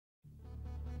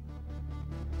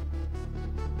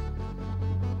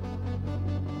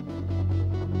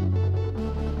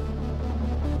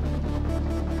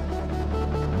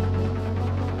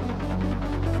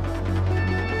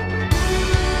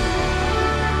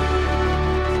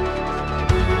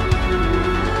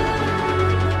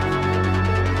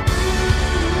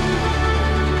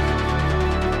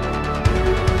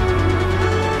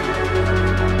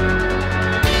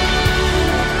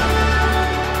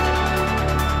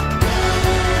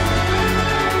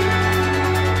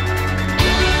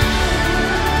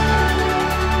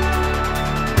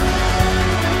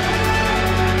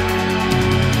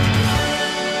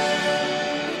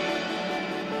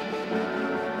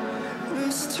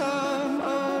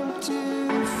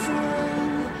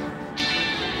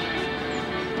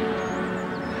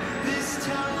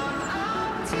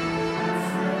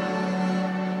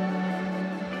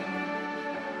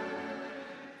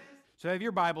So if you have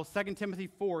your Bible, 2 Timothy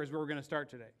 4 is where we're going to start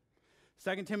today.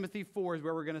 2 Timothy 4 is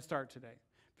where we're going to start today.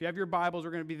 If you have your Bibles,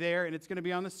 we're going to be there, and it's going to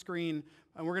be on the screen,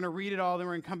 and we're going to read it all, then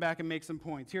we're going to come back and make some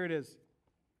points. Here it is.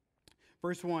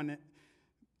 Verse 1,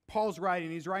 Paul's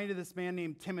writing. He's writing to this man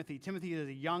named Timothy. Timothy is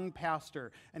a young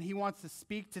pastor, and he wants to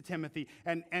speak to Timothy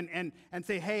and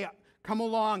say, hey, come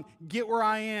along, get where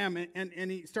I am. And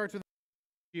he starts with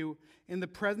you in the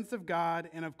presence of God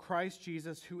and of Christ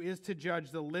Jesus, who is to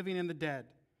judge the living and the dead,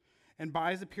 and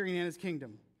by his appearing in his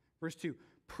kingdom. Verse 2,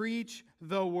 preach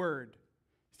the word.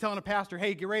 He's telling a pastor,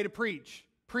 hey, get ready to preach.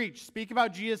 Preach. Speak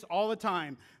about Jesus all the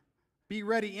time. Be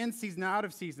ready in season, out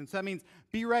of season. So that means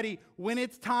be ready when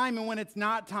it's time and when it's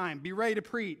not time. Be ready to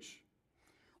preach.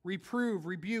 Reprove,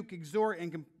 rebuke, exhort,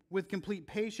 and with complete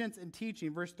patience and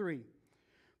teaching. Verse 3,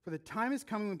 for the time is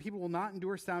coming when people will not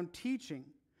endure sound teaching,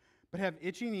 but have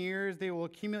itching ears. They will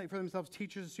accumulate for themselves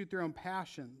teachers to suit their own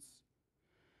passions,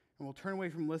 and will turn away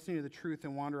from listening to the truth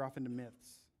and wander off into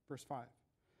myths. Verse 5,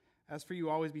 as for you,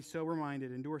 always be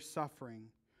sober-minded, endure suffering,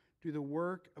 do the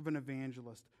work of an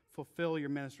evangelist, fulfill your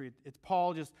ministry. It's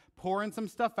Paul just pouring some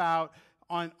stuff out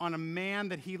on a man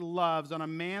that he loves, on a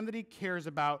man that he cares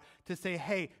about, to say,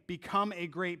 hey, become a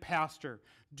great pastor.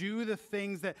 Do the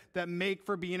things that make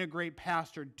for being a great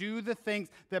pastor. Do the things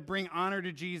that bring honor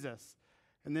to Jesus.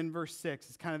 And then verse 6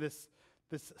 is kind of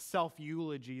this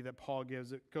self-eulogy that Paul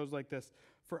gives. It goes like this,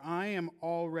 for I am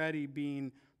already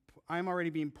being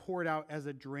poured out as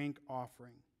a drink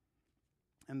offering,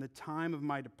 and the time of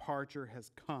my departure has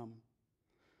come.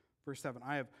 Verse 7,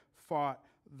 I have fought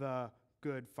the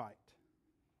good fight.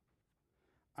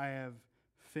 I have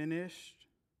finished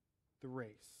the race.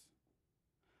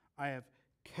 I have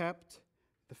kept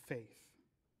the faith.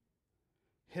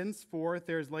 Henceforth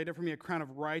there is laid up for me a crown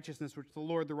of righteousness, which the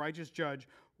Lord, the righteous judge,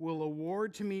 will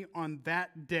award to me on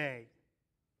that day.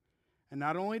 And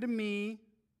not only to me,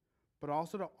 but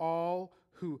also to all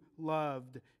who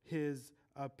loved his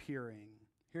appearing.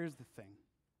 Here's the thing.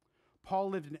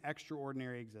 Paul lived an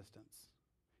extraordinary existence.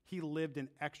 He lived an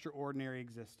extraordinary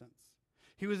existence.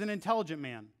 He was an intelligent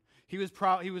man. He was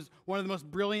one of the most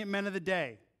brilliant men of the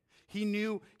day. He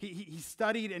knew, he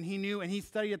studied and he knew, and he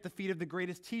studied at the feet of the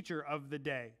greatest teacher of the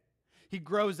day. He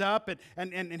grows up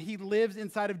and he lives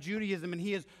inside of Judaism, and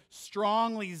he is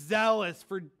strongly zealous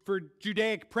for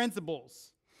Judaic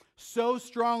principles. So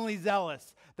strongly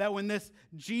zealous that when this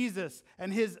Jesus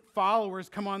and his followers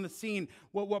come on the scene,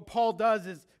 what Paul does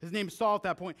is, his name's Saul at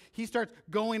that point, he starts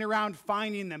going around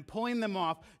finding them, pulling them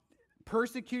off,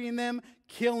 persecuting them,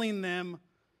 killing them,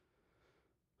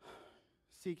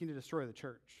 seeking to destroy the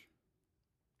church.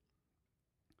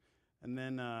 And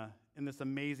then in this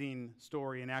amazing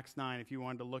story in Acts 9, if you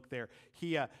wanted to look there,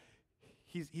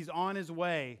 he's on his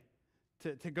way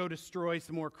to go destroy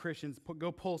some more Christians,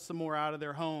 go pull some more out of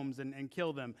their homes and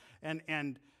kill them.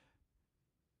 And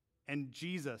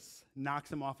Jesus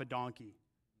knocks him off a donkey,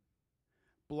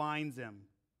 blinds him,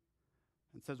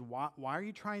 and says, why are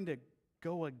you trying to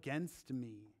go against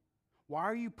me? Why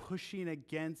are you pushing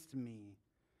against me?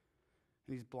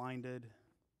 And he's blinded.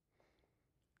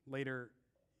 Later,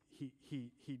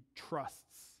 he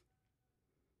trusts.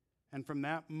 And from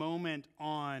that moment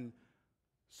on,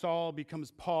 Saul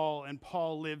becomes Paul, and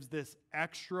Paul lives this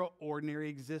extraordinary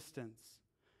existence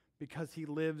because he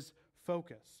lives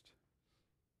focused.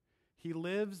 He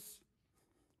lives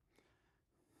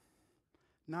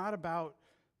not about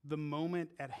the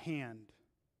moment at hand,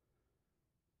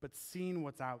 but seeing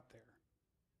what's out there.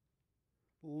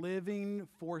 Living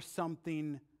for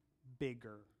something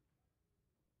bigger.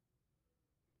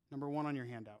 Number one on your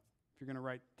handout, if you're going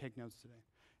to take notes today,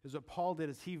 is what Paul did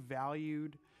is he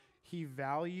valued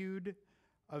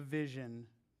a vision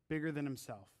bigger than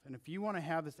himself. And if you want to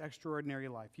have this extraordinary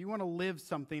life, you want to live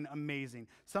something amazing,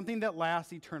 something that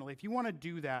lasts eternally, if you want to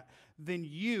do that, then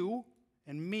you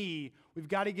and me, we've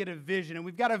got to get a vision, and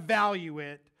we've got to value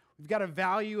it. We've got to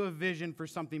value a vision for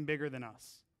something bigger than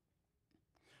us.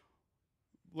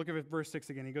 Look at verse 6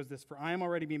 again. He goes this, for I am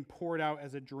already being poured out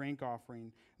as a drink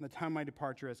offering, and the time of my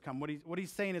departure has come. What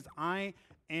he's saying is, I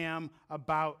am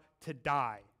about to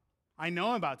die. I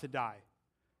know I'm about to die.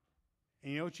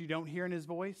 And you know what you don't hear in his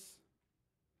voice?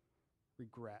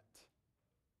 Regret.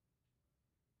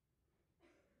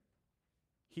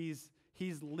 He's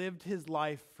lived his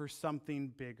life for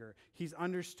something bigger. He's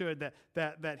understood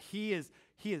that he is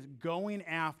going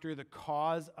after the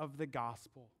cause of the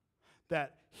gospel.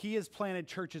 That he has planted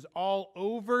churches all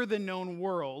over the known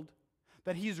world,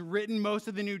 that he's written most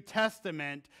of the New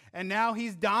Testament, and now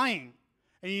he's dying.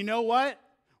 And you know what?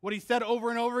 What he said over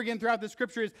and over again throughout the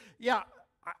scripture is, yeah,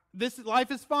 this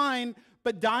life is fine,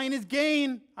 but dying is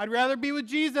gain. I'd rather be with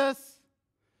Jesus.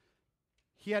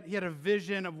 he had a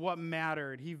vision of what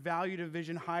mattered. He valued a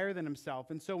vision higher than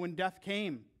himself. And so when death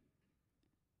came,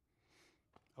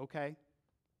 okay.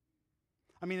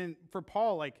 I mean, and for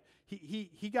Paul, like, he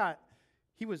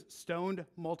was stoned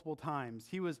multiple times.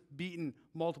 He was beaten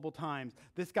multiple times.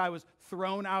 This guy was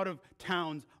thrown out of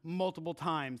towns multiple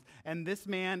times. And this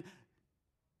man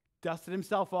dusted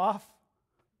himself off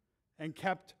and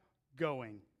kept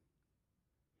going.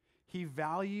 He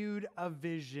valued a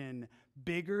vision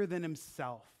bigger than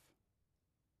himself.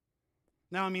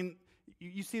 Now, I mean,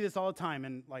 you see this all the time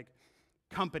in, like,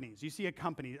 companies. You see a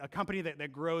company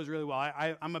that grows really well.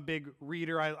 I'm a big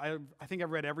reader. I think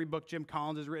I've read every book Jim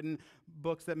Collins has written,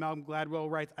 books that Malcolm Gladwell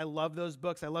writes. I love those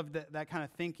books. I love that kind of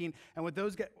thinking. And what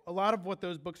a lot of what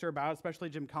those books are about, especially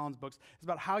Jim Collins' books, is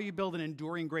about how you build an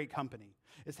enduring great company.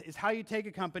 Is how you take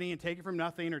a company and take it from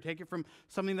nothing or take it from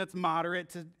something that's moderate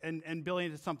to and building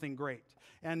it to something great.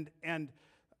 And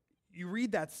you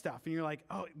read that stuff and you're like,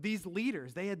 oh, these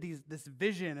leaders, they had this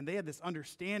vision and they had this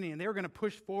understanding and they were going to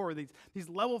push forward. These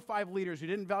level 5 leaders who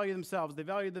didn't value themselves, they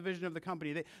valued the vision of the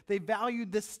company. They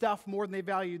valued this stuff more than they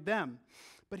valued them.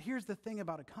 But here's the thing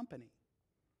about a company,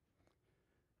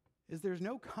 is there's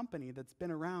no company that's been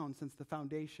around since the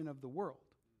foundation of the world.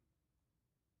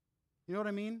 You know what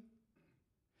I mean?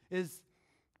 Is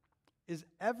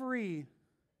every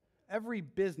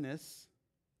business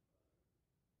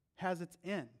has its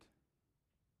end.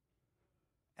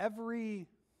 Every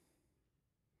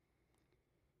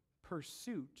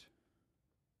pursuit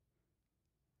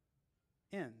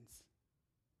ends.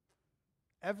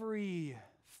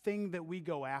 Everything that we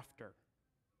go after,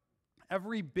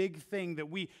 every big thing that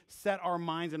we set our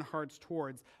minds and hearts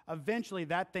towards, eventually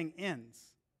that thing ends.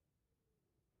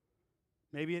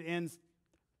 Maybe it ends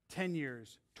 10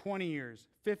 years, 20 years,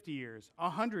 50 years,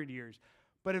 100 years.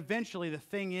 But eventually the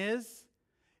thing is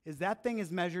that thing is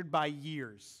measured by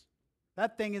years.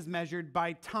 That thing is measured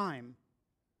by time.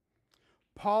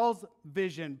 Paul's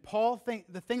vision,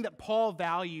 the thing that Paul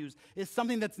values is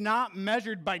something that's not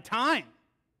measured by time.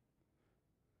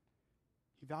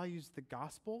 He values the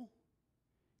gospel.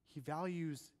 He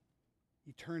values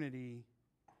eternity.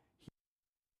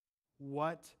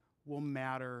 What will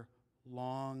matter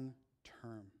long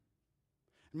term?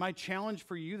 And my challenge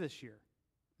for you this year,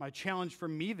 my challenge for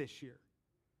me this year,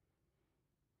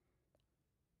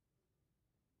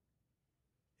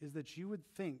 is that you would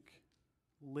think,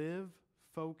 live,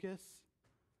 focus,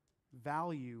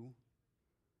 value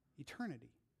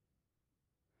eternity.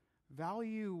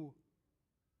 Value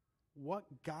what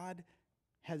God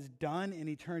has done in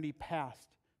eternity past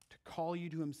to call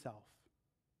you to himself.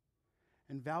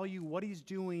 And value what he's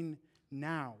doing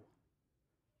now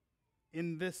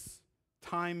in this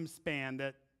time span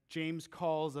that James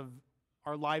calls of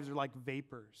our lives are like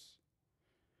vapors.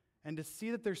 And to see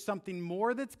that there's something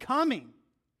more that's coming.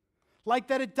 Like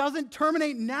that it doesn't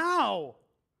terminate now,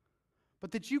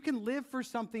 but that you can live for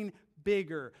something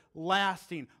bigger,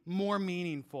 lasting, more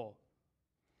meaningful.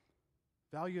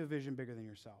 Value a vision bigger than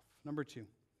yourself. Number 2,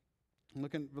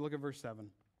 look at verse 7.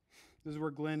 This is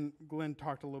where Glenn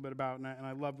talked a little bit about, and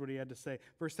I loved what he had to say.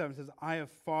 Verse 7 says, I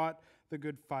have fought the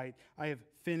good fight. I have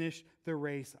finished the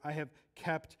race. I have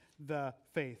kept the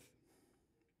faith.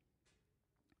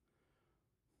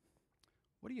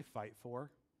 What do you fight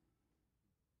for?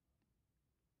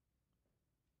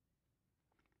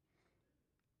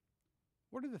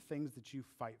 What are the things that you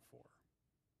fight for?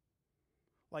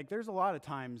 Like, there's a lot of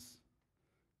times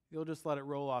you'll just let it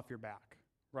roll off your back,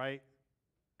 right?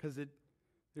 Because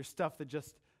there's stuff that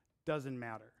just doesn't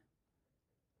matter.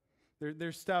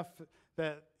 There's stuff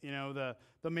that, the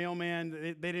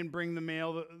mailman, they didn't bring the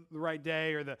mail the right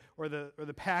day, or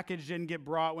the package didn't get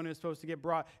brought when it was supposed to get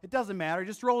brought. It doesn't matter. It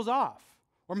just rolls off.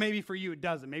 Or maybe for you it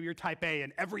doesn't. Maybe you're type A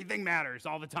and everything matters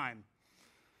all the time.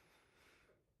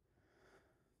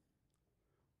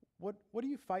 What do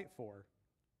you fight for?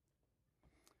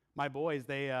 My boys,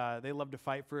 they love to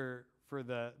fight for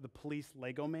the police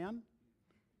Lego man.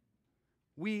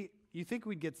 You think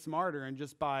we'd get smarter and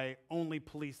just buy only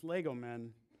police Lego men,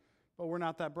 but we're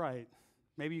not that bright.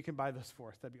 Maybe you can buy those for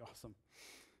us. That'd be awesome.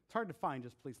 It's hard to find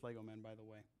just police Lego men, by the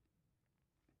way.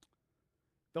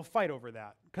 They'll fight over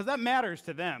that because that matters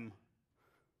to them.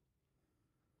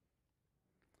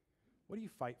 What do you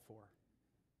fight for?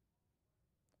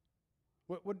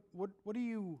 What do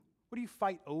you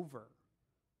fight over?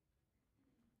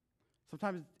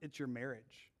 Sometimes it's your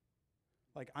marriage.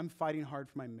 Like, I'm fighting hard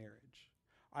for my marriage.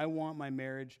 I want my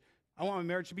marriage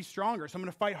to be stronger, so I'm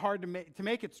going to fight hard to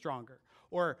make it stronger.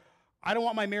 Or I don't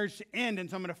want my marriage to end, and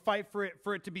so I'm going to fight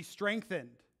for it to be strengthened.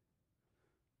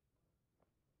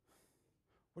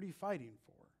 What are you fighting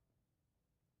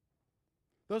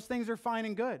for? Those things are fine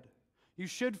and good. You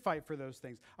should fight for those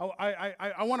things.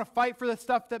 I want to fight for the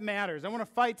stuff that matters. I want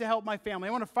to fight to help my family.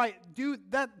 I want to fight, do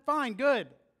that, fine, good.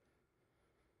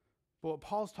 But what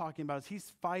Paul's talking about is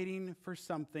he's fighting for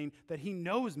something that he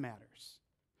knows matters.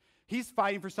 He's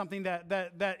fighting for something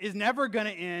that is never going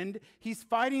to end. He's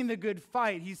fighting the good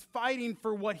fight. He's fighting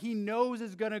for what he knows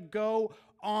is going to go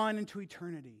on into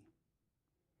eternity.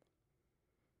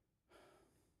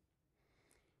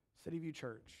 CityView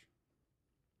Church,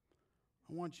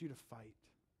 I want you to fight.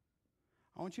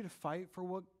 I want you to fight for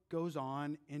what goes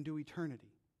on into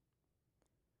eternity.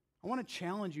 I want to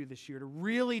challenge you this year to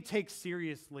really take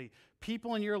seriously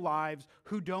people in your lives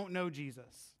who don't know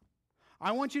Jesus.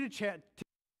 I want you to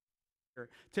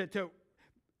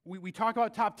we talk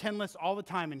about top 10 lists all the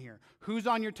time in here. Who's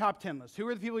on your top 10 list? Who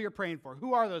are the people you're praying for?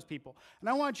 Who are those people? And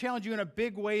I want to challenge you in a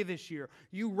big way this year.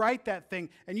 You write that thing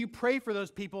and you pray for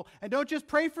those people, and don't just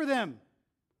pray for them.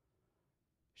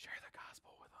 Share the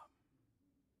gospel with them.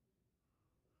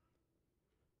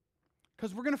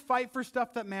 Because we're going to fight for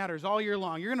stuff that matters all year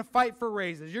long. You're going to fight for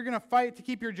raises. You're going to fight to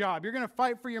keep your job. You're going to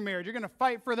fight for your marriage. You're going to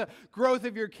fight for the growth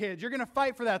of your kids. You're going to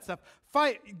fight for that stuff.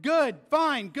 Fight, good,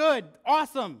 fine, good,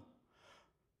 awesome.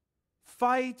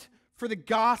 Fight for the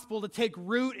gospel to take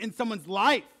root in someone's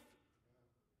life.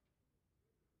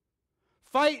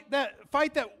 Fight that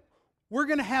we're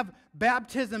going to have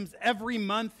baptisms every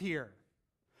month here.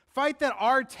 Fight that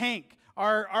our tank,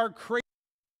 our crazy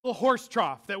little horse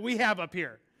trough that we have up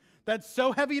here, that's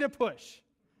so heavy to push.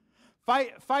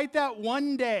 Fight that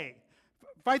one day.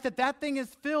 Fight that thing is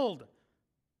filled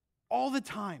all the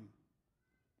time.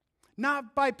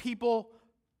 Not by people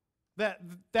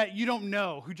that you don't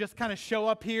know, who just kind of show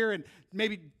up here, and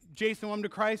maybe Jason won to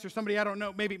Christ, or somebody I don't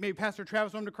know, maybe Pastor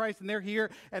Travis won to Christ, and they're here,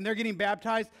 and they're getting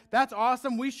baptized. That's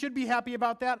awesome. We should be happy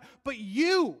about that. But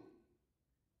you,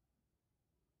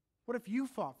 what if you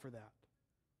fought for that?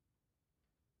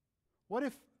 What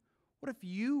if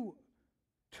you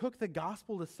took the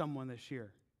gospel to someone this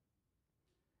year,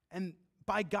 and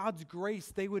by God's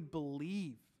grace, they would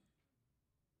believe?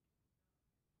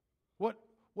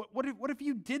 What if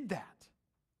you did that?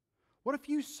 What if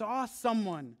you saw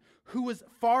someone who was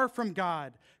far from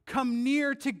God come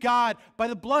near to God by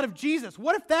the blood of Jesus?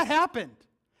 What if that happened?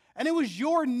 And it was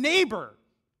your neighbor.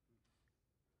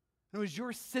 And it was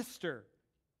your sister.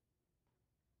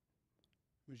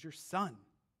 It was your son.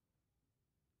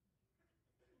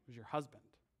 It was your husband.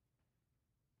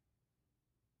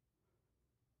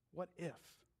 What if?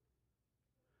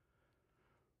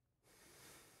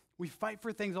 We fight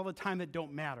for things all the time that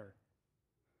don't matter.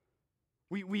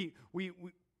 You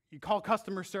call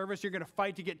customer service, you're going to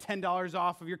fight to get $10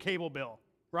 off of your cable bill,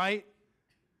 right?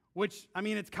 Which, I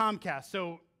mean, it's Comcast,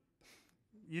 so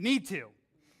you need to.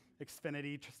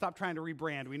 Xfinity, stop trying to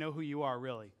rebrand. We know who you are,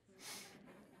 really.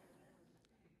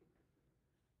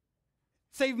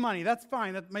 Save money, that's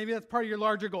fine. Maybe that's part of your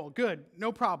larger goal. Good,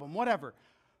 no problem, whatever.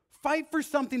 Fight for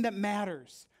something that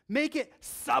matters. Make it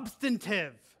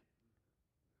substantive.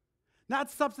 Not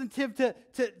substantive to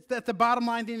at the bottom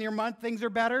line at the end of your month, things are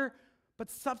better, but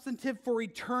substantive for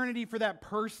eternity for that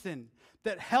person.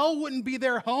 That hell wouldn't be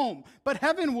their home, but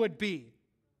heaven would be.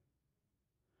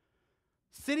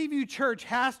 CityView Church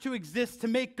has to exist to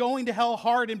make going to hell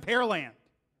hard in Pearland.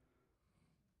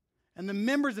 And the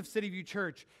members of CityView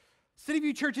Church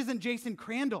isn't Jason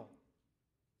Crandall.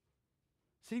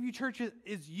 CityView Church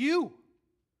is you.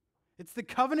 It's the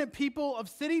covenant people of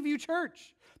CityView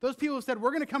Church. Those people have said,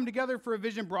 we're going to come together for a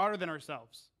vision broader than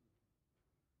ourselves.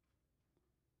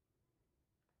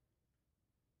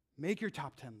 Make your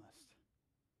top 10 list.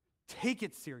 Take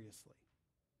it seriously.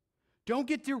 Don't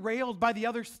get derailed by the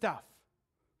other stuff.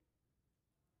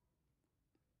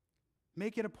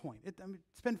 Make it a point.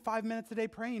 Spend 5 minutes a day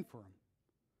praying for them.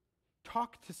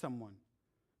 Talk to someone.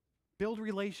 Build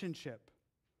relationship.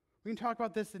 We can talk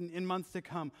about this in months to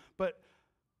come, but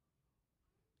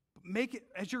make it,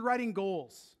 as you're writing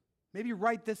goals, maybe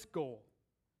write this goal.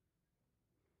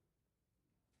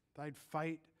 That I'd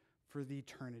fight for the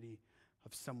eternity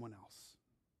of someone else.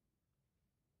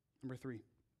 Number 3.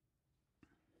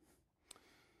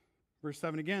 Verse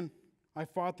 7 again. I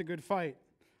fought the good fight.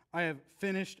 I have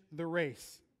finished the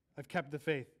race. I've kept the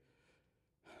faith.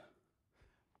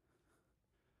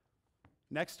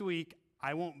 Next week,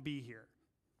 I won't be here.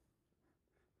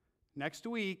 Next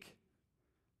week,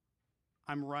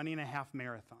 I'm running a half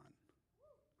marathon.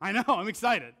 I know, I'm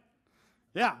excited.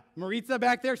 Yeah, Maritza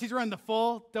back there, she's running the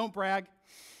full. Don't brag.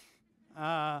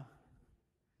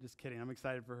 Just kidding, I'm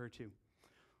excited for her too.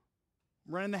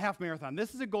 Running the half marathon.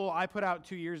 This is a goal I put out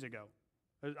 2 years ago.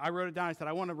 I wrote it down. I said,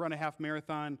 I want to run a half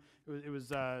marathon. It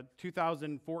was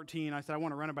 2014. I said, I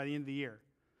want to run it by the end of the year.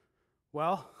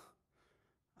 Well,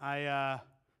 I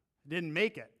didn't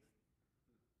make it.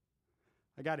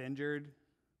 I got injured.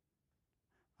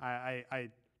 I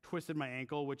twisted my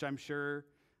ankle, which I'm sure,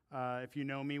 if you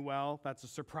know me well, that's a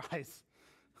surprise.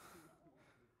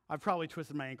 I've probably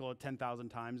twisted my ankle 10,000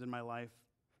 times in my life.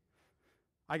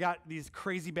 I got these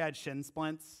crazy bad shin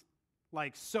splints,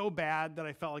 like so bad that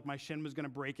I felt like my shin was going to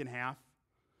break in half.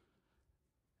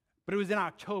 But it was in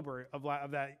October of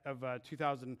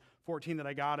 2014 that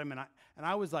I got them, and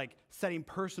I was like setting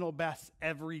personal bests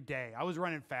every day. I was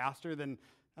running faster than,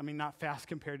 not fast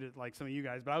compared to like some of you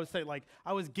guys, but I would say like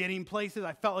I was getting places.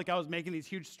 I felt like I was making these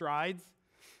huge strides,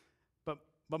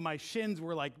 but my shins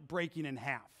were like breaking in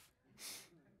half.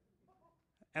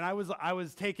 And I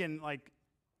was taking like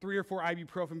 3 or 4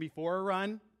 ibuprofen before a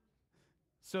run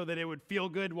so that it would feel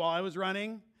good while I was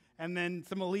running, and then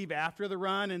some Aleve after the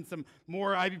run and some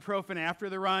more ibuprofen after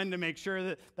the run to make sure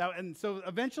that and so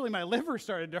eventually my liver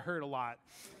started to hurt a lot.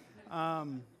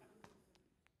 And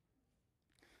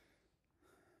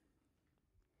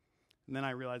then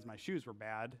I realized my shoes were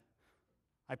bad.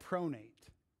 I pronate.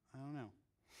 I don't know.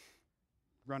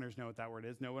 Runners know what that word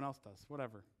is. No one else does.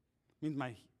 Whatever. It means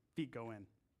my feet go in.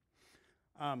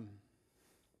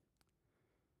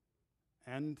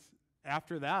 And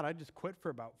after that, I just quit for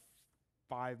about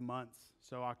 5 months.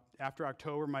 So after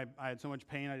October, I had so much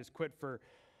pain, I just quit for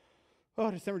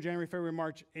December, January, February,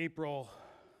 March, April.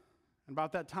 And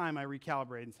about that time, I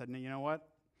recalibrated and said, you know what?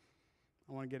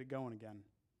 I want to get it going again.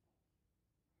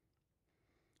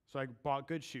 So I bought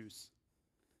good shoes.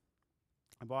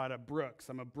 I bought a Brooks.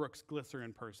 I'm a Brooks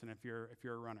glycerin person if you're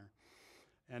a runner.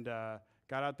 And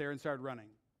got out there and started running.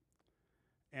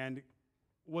 And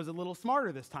was a little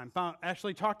smarter this time.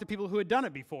 Actually talked to people who had done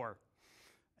it before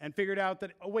and figured out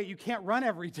that, oh wait, you can't run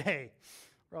every day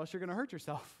or else you're going to hurt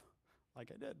yourself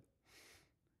like I did.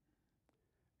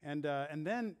 And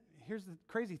then here's the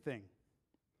crazy thing.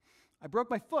 I broke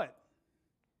my foot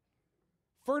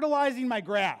fertilizing my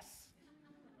grass.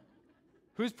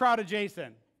 Who's proud of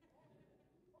Jason?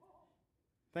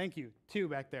 Thank you. 2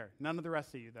 back there. None of the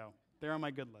rest of you, though. They're on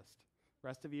my good list.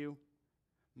 Rest of you,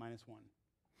 -1.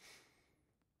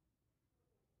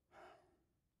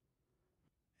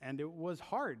 And it was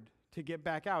hard to get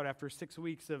back out after 6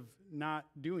 weeks of not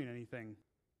doing anything.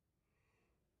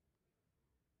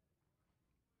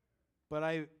 But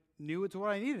I knew it's what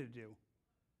I needed to do.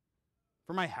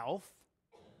 For my health.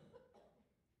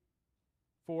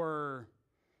 For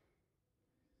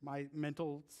my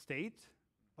mental state.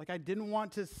 Like I didn't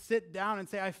want to sit down and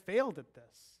say I failed at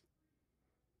this.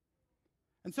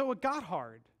 And so it got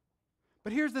hard.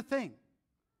 But here's the thing.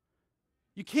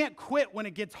 You can't quit when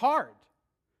it gets hard.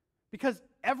 Because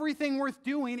everything worth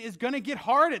doing is going to get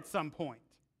hard at some point.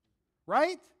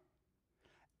 Right?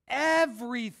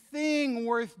 Everything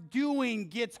worth doing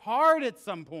gets hard at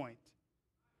some point.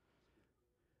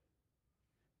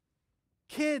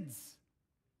 Kids.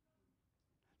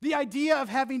 The idea of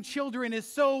having children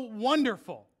is so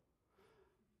wonderful.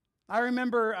 I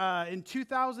remember in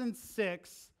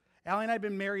 2006, Allie and I had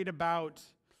been married about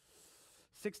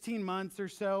 16 months or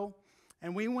so,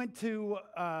 and we went to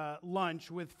lunch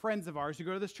with friends of ours who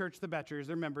go to this church, the Betchers,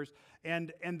 they're members,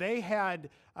 and they had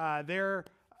and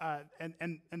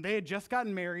they had just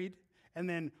gotten married, and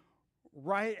then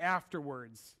right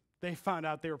afterwards, they found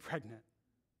out they were pregnant.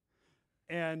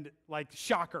 And like,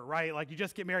 shocker, right? Like you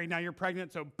just get married, now you're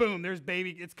pregnant, so boom, there's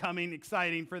baby, it's coming,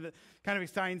 exciting for the, kind of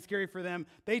exciting, scary for them.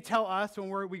 They tell us when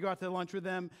we go out to lunch with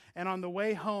them, and on the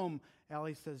way home,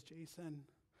 Allie says, Jason,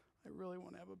 I really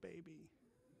want to have a baby.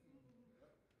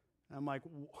 And I'm like,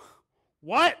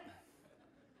 what?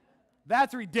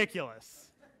 That's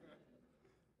ridiculous.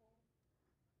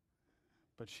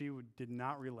 But she did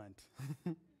not relent.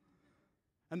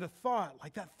 And the thought,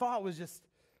 like that thought was just,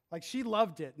 like she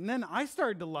loved it. And then I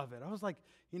started to love it. I was like,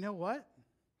 you know what?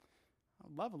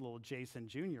 I'd love a little Jason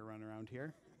Jr. running around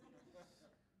here.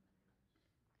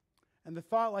 And the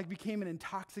thought like became an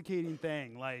intoxicating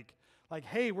thing. Like,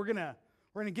 hey, we're gonna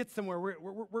get somewhere.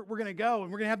 We're gonna go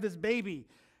and we're gonna have this baby.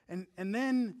 And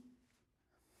then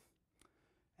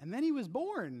he was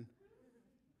born.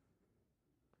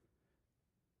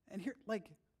 And here, like,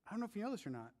 I don't know if you know this or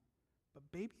not, but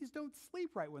babies don't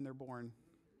sleep right when they're born.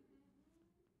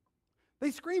 They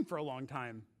scream for a long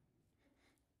time.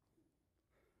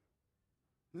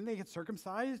 And then they get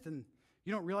circumcised, and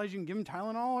you don't realize you can give them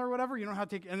Tylenol or whatever. You don't know how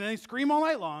to take, and then they scream all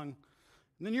night long.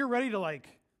 And then you're ready to like,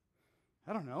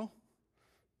 I don't know,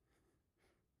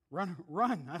 run.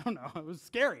 I don't know. It was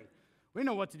scary. We didn't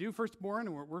know what to do, firstborn,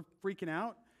 and we're freaking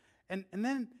out. And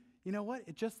then, you know what?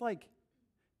 It just like,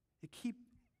 it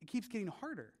keeps getting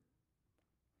harder.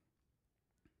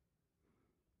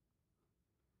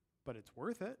 but it's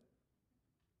worth it.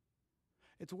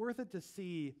 It's worth it to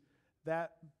see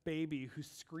that baby who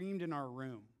screamed in our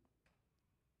room,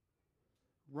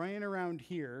 running around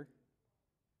here,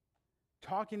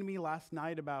 talking to me last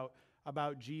night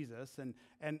about Jesus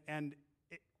and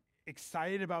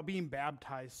excited about being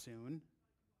baptized soon,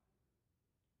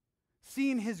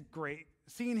 seeing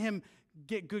him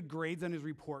get good grades on his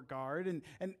report card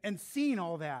and seeing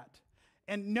all that,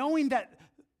 and knowing that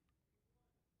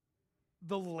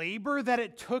the labor that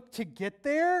it took to get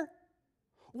there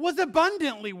was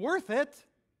abundantly worth it,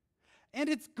 and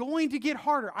it's going to get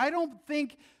harder. I know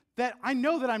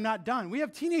that I'm not done. We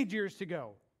have teenage years to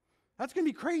go. That's going to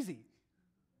be crazy.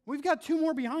 We've got 2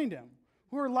 more behind him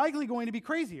who are likely going to be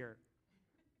crazier.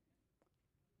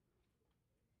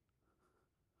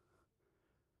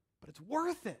 But it's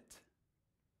worth it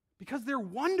because they're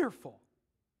wonderful.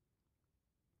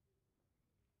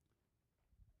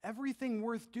 Everything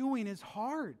worth doing is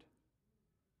hard.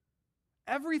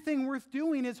 Everything worth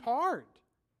doing is hard.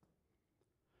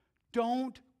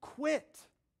 Don't quit.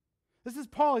 This is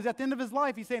Paul. He's at the end of his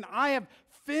life. He's saying, I have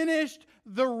finished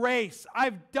the race.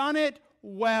 I've done it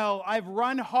well. I've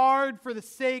run hard for the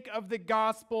sake of the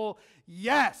gospel.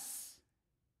 Yes.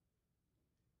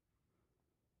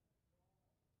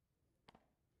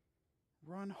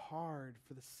 Run hard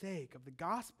for the sake of the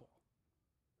gospel.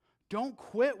 Don't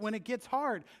quit when it gets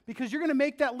hard, because you're going to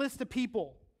make that list of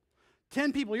people.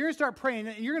 10 people. You're going to start praying,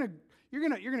 and you're going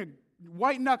to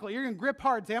white knuckle it. You're going to grip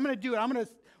hard. Say, I'm going to do it. I'm going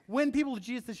to win people to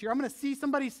Jesus this year. I'm going to see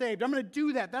somebody saved. I'm going to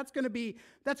do that. That's going to be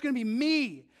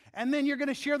me. And then you're going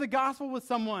to share the gospel with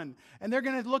someone, and they're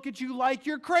going to look at you like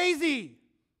you're crazy.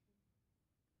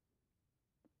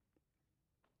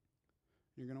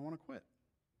 You're going to want to quit.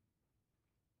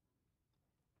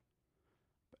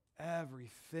 But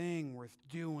everything worth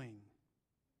doing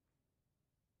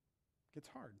gets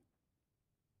hard.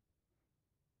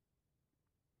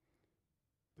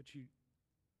 But you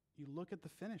look at the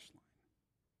finish line.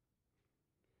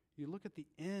 You look at the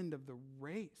end of the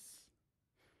race.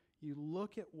 You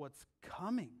look at what's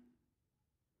coming.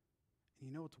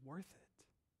 And you know it's worth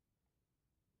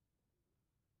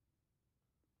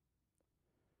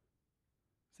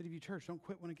it. CityView Church, don't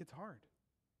quit when it gets hard.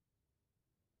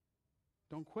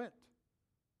 Don't quit.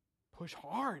 Push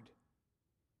hard.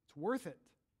 It's worth it.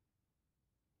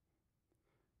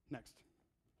 Next.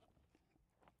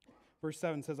 Verse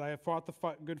 7 says, I have fought the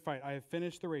good fight. I have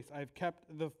finished the race. I have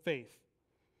kept the faith.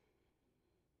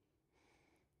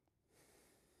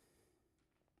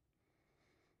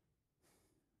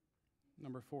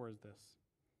 Number 4 is this.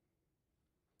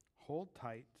 Hold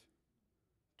tight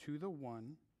to the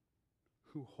one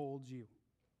who holds you.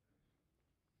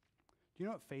 Do you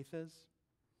know what faith is?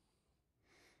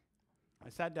 I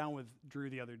sat down with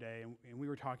Drew the other day, and we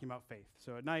were talking about faith.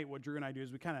 So at night, what Drew and I do is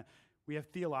we have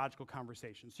theological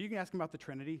conversations. So you can ask him about the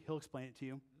Trinity. He'll explain it to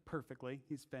you perfectly.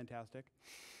 He's fantastic.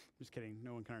 Just kidding.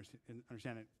 No one can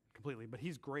understand it completely, but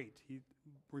he's great. He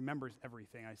remembers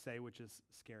everything I say, which is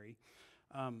scary.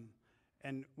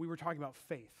 And we were talking about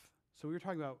faith. So we were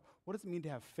talking about, what does it mean to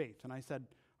have faith? And I said,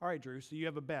 all right, Drew, so you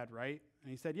have a bed, right? And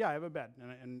he said, yeah, I have a bed.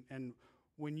 And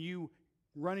when you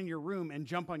run in your room and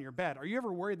jump on your bed, are you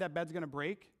ever worried that bed's going to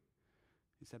break?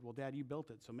 He said, well, Dad, you built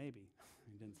it, so maybe.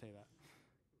 He didn't say that.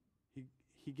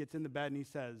 He gets in the bed and he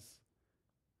says,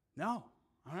 no,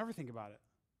 I don't ever think about it.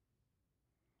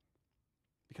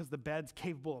 Because the bed's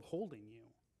capable of holding you.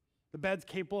 The bed's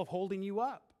capable of holding you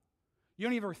up. You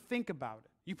don't even think about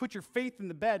it. You put your faith in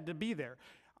the bed to be there.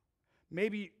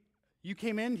 Maybe you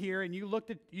came in here and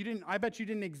I bet you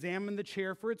didn't examine the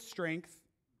chair for its strength.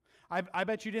 I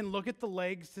bet you didn't look at the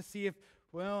legs to see if,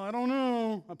 well, I don't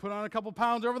know, I put on a couple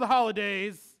pounds over the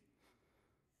holidays.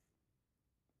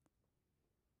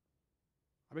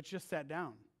 I bet you just sat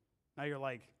down. Now you're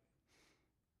like,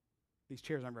 these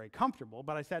chairs aren't very comfortable,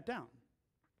 but I sat down.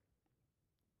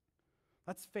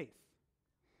 That's faith.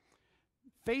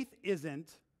 Faith isn't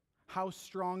how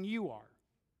strong you are.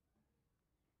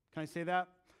 Can I say that?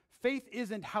 Faith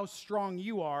isn't how strong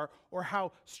you are or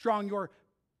how strong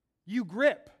you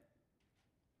grip.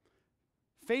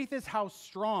 Faith is how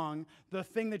strong the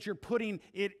thing that you're putting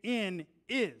it in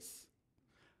is.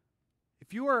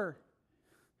 If you were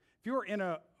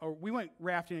in we went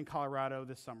rafting in Colorado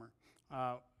this summer,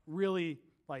 really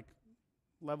like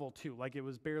level 2, like it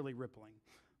was barely rippling,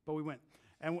 but we went.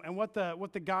 And what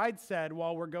the guide said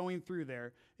while we're going through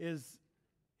there is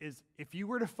if you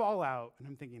were to fall out, and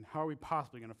I'm thinking, how are we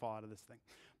possibly going to fall out of this thing?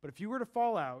 But if you were to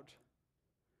fall out,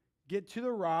 get to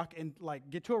a rock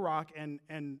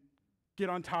and get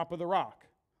on top of the rock.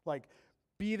 Like,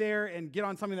 be there and get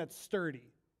on something that's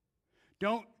sturdy.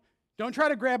 Don't try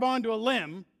to grab onto a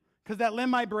limb, because that limb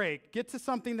might break. Get to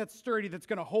something that's sturdy, that's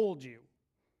going to hold you.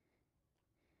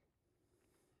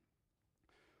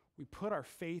 We put our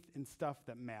faith in stuff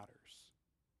that matters.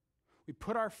 We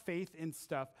put our faith in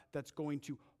stuff that's going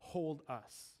to hold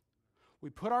us. We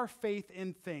put our faith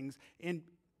in things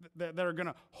that are going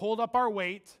to hold up our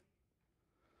weight.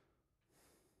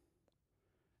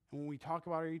 And when we talk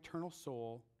about our eternal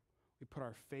soul, we put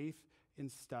our faith in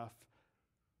stuff,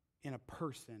 in a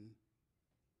person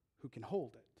who can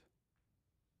hold it.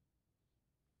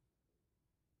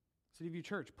 CityView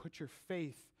Church, put your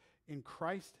faith in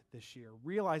Christ this year.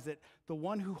 Realize that the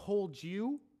one who holds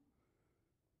you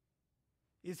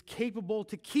is capable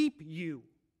to keep you.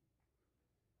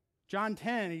 John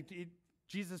 10,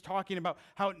 Jesus is talking about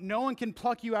how no one can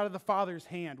pluck you out of the Father's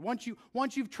hand. Once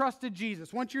you've trusted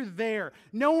Jesus, once you're there,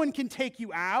 no one can take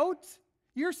you out.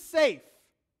 You're safe.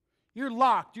 You're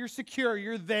locked. You're secure.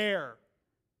 You're there.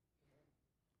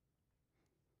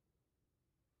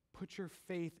 Put your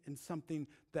faith in something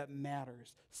that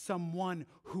matters, someone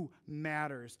who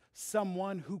matters,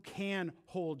 someone who can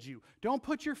hold you. Don't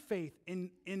put your faith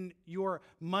in your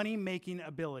money-making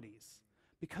abilities,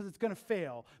 because it's going to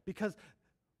fail, because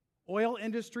oil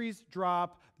industries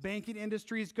drop, banking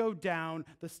industries go down,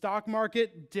 the stock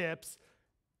market dips.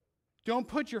 Don't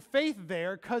put your faith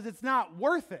there, because it's not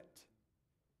worth it.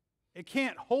 It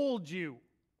can't hold you.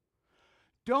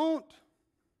 Don't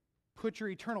put your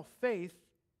eternal faith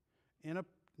in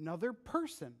another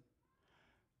person,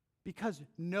 because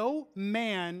no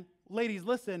man, ladies,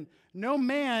 listen, no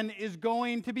man is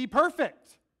going to be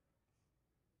perfect.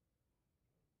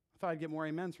 I thought I'd get more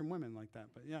amens from women like that,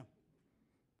 but yeah.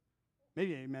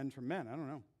 Maybe amen from men, I don't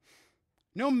know.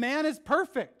 No man is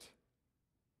perfect.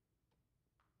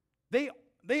 They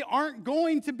aren't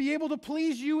going to be able to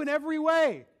please you in every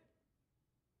way.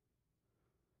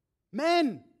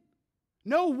 Men,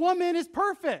 no woman is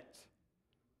perfect.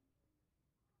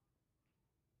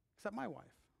 Except my wife.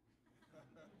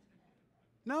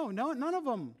 No, none of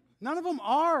them. None of them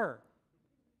are.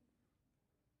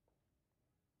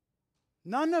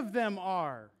 None of them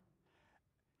are.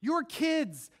 Your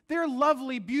kids, they're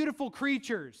lovely, beautiful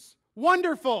creatures.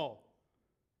 Wonderful.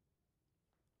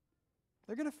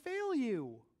 They're going to fail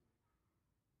you.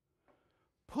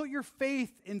 Put your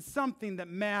faith in something that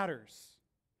matters,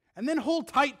 and then hold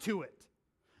tight to it.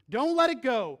 Don't let it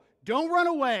go. Don't run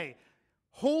away.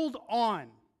 Hold on.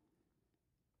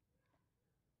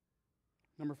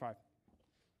 Number 5,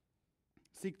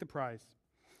 seek the prize.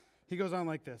 He goes on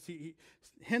like this.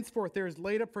 Henceforth there is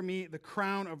laid up for me the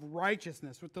crown of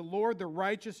righteousness, which the Lord, the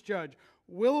righteous judge,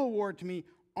 will award to me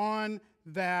on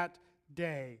that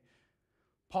day.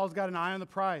 Paul's got an eye on the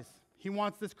prize. He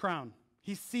wants this crown.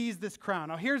 He sees this crown.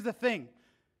 Now here's the thing.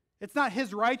 It's not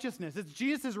his righteousness. It's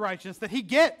Jesus' righteousness that he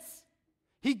gets.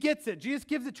 He gets it. Jesus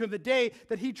gives it to him the day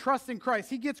that he trusts in Christ.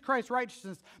 He gets Christ's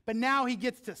righteousness, but now he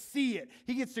gets to see it.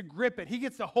 He gets to grip it. He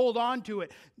gets to hold on to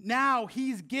it. Now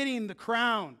he's getting the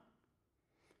crown.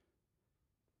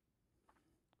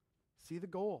 See the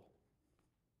goal.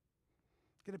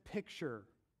 Get a picture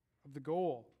of the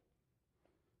goal.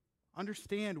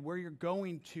 Understand where you're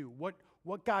going to,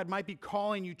 what God might be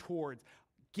calling you towards.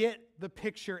 Get the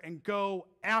picture and go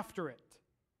after it.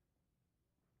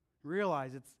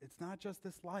 Realize it's not just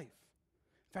this life.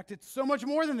 In fact, it's so much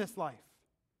more than this life.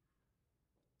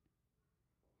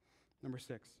 Number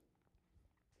 6,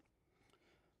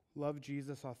 love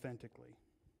Jesus authentically.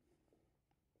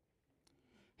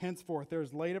 Henceforth, there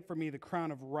is laid up for me the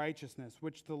crown of righteousness,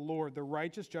 which the Lord, the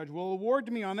righteous judge, will award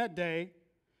to me on that day.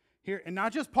 Here, and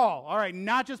not just Paul. All right,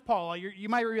 not just Paul. You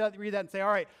might read that and say,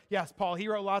 all right, yes, Paul, he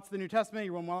wrote lots of the New Testament.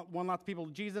 He won lots of people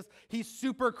to Jesus. He's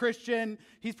super Christian.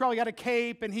 He's probably got a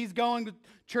cape, and he's going to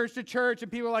church,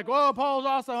 and people are like, whoa, Paul's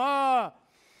awesome.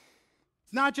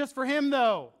 It's not just for him,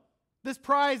 though. This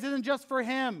prize isn't just for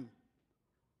him.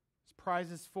 This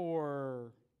prize is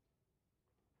for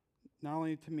not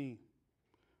only to me,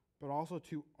 but also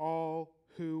to all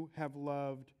who have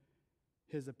loved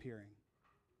his appearing.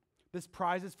 This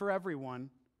prize is for everyone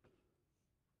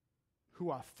who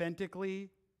authentically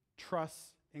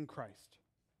trusts in Christ.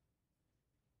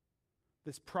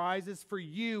 This prize is for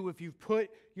you if you've put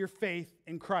your faith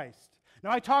in Christ.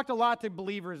 Now, I talked a lot to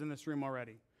believers in this room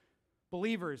already.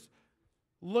 Believers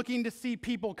looking to see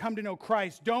people come to know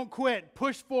Christ. Don't quit.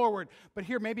 Push forward. But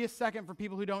here, maybe a second for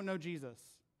people who don't know Jesus.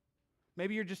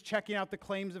 Maybe you're just checking out the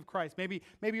claims of Christ. Maybe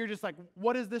you're just like,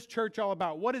 what is this church all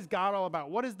about? What is God all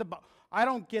about? I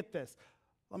don't get this.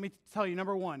 Let me tell you,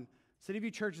 number 1,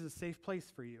 CityView Church is a safe place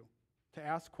for you to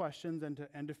ask questions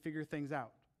and to figure things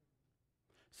out.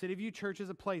 CityView Church is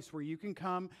a place where you can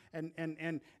come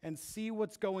and see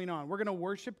what's going on. We're going to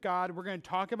worship God. We're going to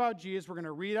talk about Jesus. We're going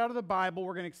to read out of the Bible.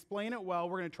 We're going to explain it well.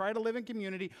 We're going to try to live in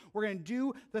community. We're going to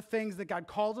do the things that God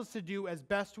calls us to do as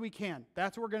best we can.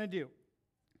 That's what we're going to do.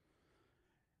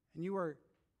 And you are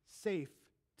safe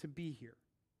to be here.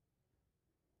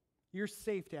 You're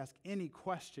safe to ask any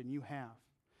question you have.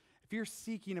 If you're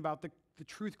seeking about the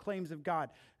truth claims of God,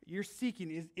 you're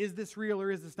seeking, is this real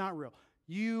or is this not real?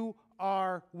 You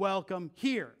are welcome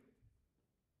here.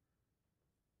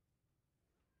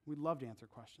 We'd love to answer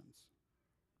questions.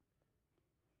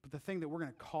 But the thing that we're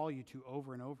going to call you to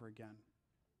over and over again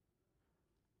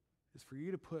is for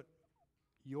you to put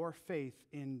your faith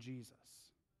in Jesus,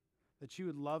 that you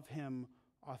would love him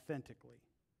authentically,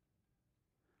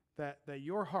 that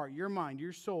your heart, your mind,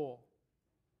 your soul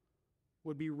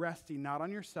would be resting not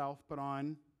on yourself, but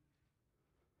on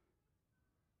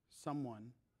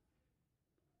someone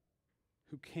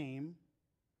who came,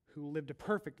 who lived a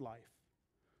perfect life,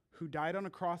 who died on a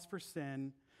cross for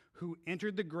sin, who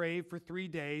entered the grave for 3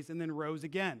 days and then rose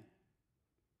again.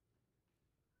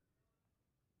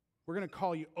 We're going to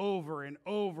call you over and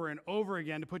over and over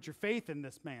again to put your faith in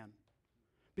this man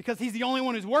because he's the only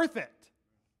one who's worth it.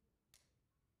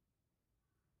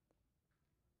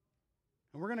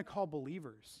 And we're going to call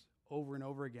believers over and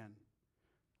over again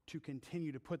to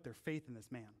continue to put their faith in this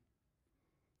man.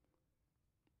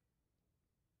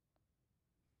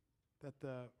 That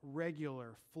the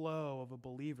regular flow of a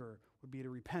believer would be to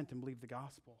repent and believe the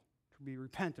gospel. To be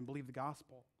repent and believe the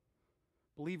gospel.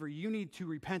 Believer, you need to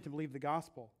repent and believe the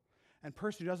gospel. And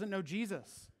person who doesn't know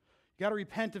Jesus, you got to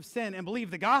repent of sin and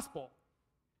believe the gospel.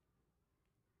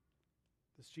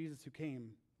 This Jesus who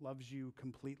came loves you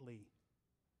completely.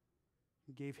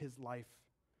 He gave his life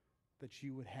that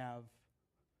you would have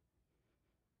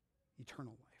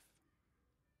eternal life.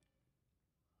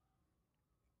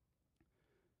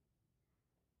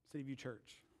 CityView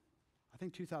Church, I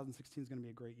think 2016 is going to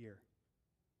be a great year.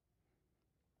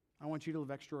 I want you to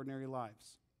live extraordinary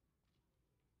lives.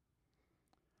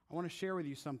 I want to share with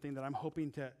you something that I'm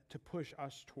hoping to push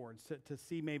us towards, to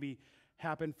see maybe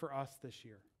happen for us this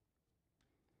year.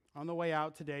 On the way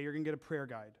out today, you're going to get a prayer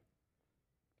guide.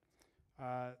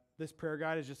 This prayer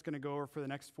guide is just going to go over for the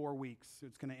next 4 weeks.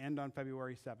 It's going to end on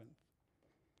February 7th.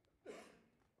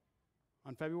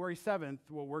 On February 7th,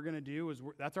 what we're going to do is,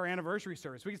 that's our anniversary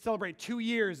service. We can celebrate 2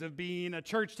 years of being a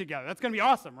church together. That's going to be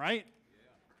awesome, right?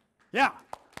 Yeah.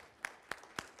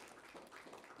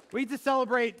 We get to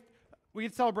celebrate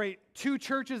 2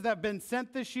 churches that have been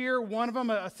sent this year. One of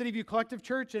them, a CityView Collective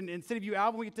Church, and CityView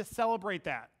Alvin. We get to celebrate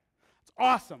that. It's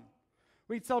awesome.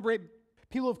 We get to celebrate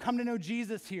people who have come to know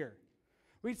Jesus here.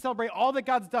 We celebrate all that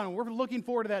God's done. We're looking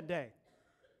forward to that day.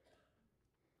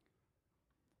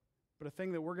 But a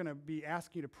thing that we're going to be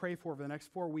asking you to pray for the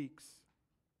next 4 weeks,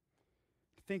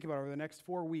 to think about over the next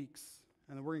 4 weeks,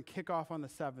 and then we're going to kick off on the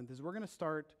 7th, is we're going to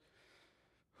start,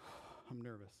 I'm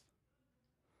nervous.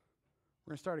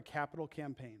 We're going to start a capital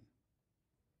campaign.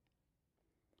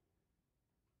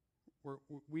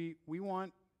 We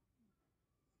want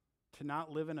to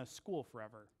not live in a school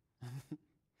forever.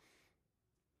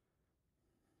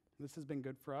 This has been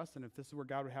good for us, and if this is where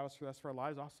God would have us for the rest of our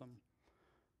lives, awesome.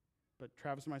 But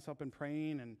Travis and myself have been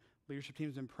praying, and leadership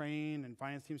team's been praying, and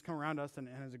finance team's come around us and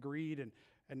has agreed,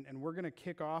 and we're going to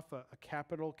kick off a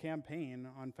capital campaign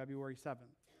on February 7th.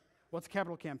 What's a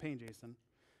capital campaign, Jason?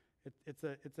 It's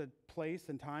a place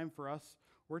and time for us.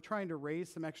 We're trying to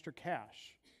raise some extra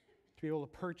cash to be able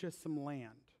to purchase some land.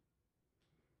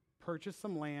 Purchase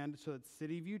some land so that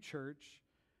CityView Church,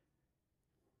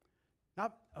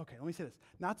 let me say this.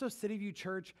 Not so CityView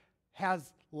Church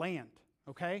has land,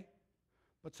 okay?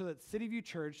 But so that CityView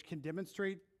Church can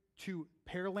demonstrate to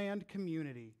Pearland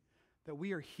community that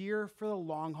we are here for the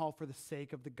long haul for the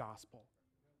sake of the gospel.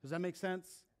 Does that make sense?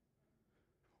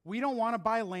 We don't want to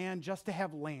buy land just to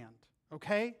have land,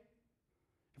 okay?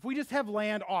 If we just have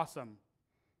land, awesome.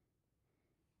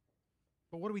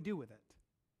 But what do we do with it?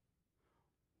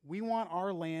 We want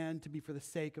our land to be for the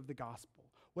sake of the gospel.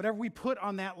 Whatever we put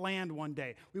on that land one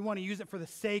day, we want to use it for the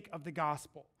sake of the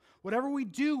gospel. Whatever we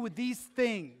do with these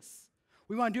things,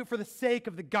 we want to do it for the sake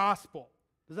of the gospel.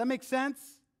 Does that make sense?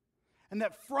 And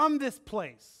that from this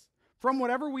place, from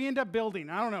whatever we end up building,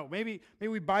 I don't know, maybe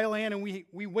we buy land and we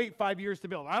wait 5 years to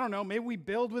build. I don't know, maybe we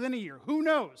build within a year. Who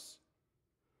knows?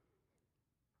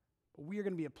 But we are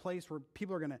going to be a place where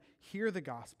people are going to hear the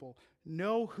gospel,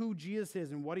 know who Jesus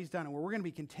is and what he's done, and where we're going to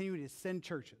be continuing to send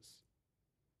churches.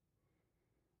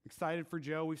 Excited for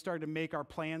Joe. We've started to make our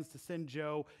plans to send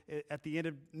Joe at the end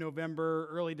of November,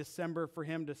 early December, for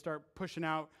him to start pushing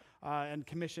out and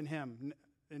commission him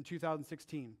in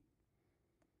 2016.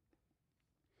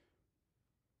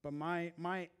 But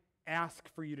my ask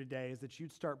for you today is that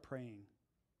you'd start praying.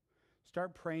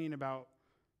 Start praying about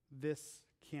this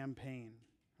campaign,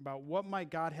 about what might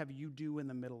God have you do in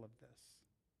the middle of this.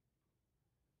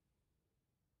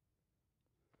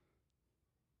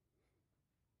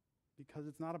 Because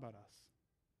it's not about us.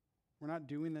 We're not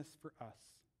doing this for us.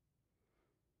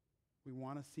 We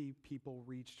want to see people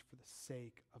reached for the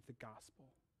sake of the gospel.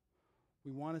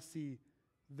 We want to see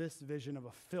this vision of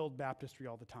a filled baptistry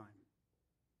all the time,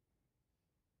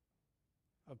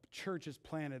 of churches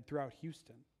planted throughout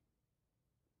Houston.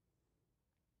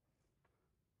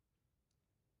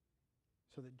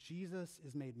 So that Jesus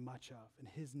is made much of and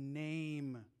his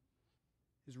name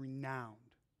is renowned.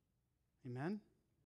 Amen?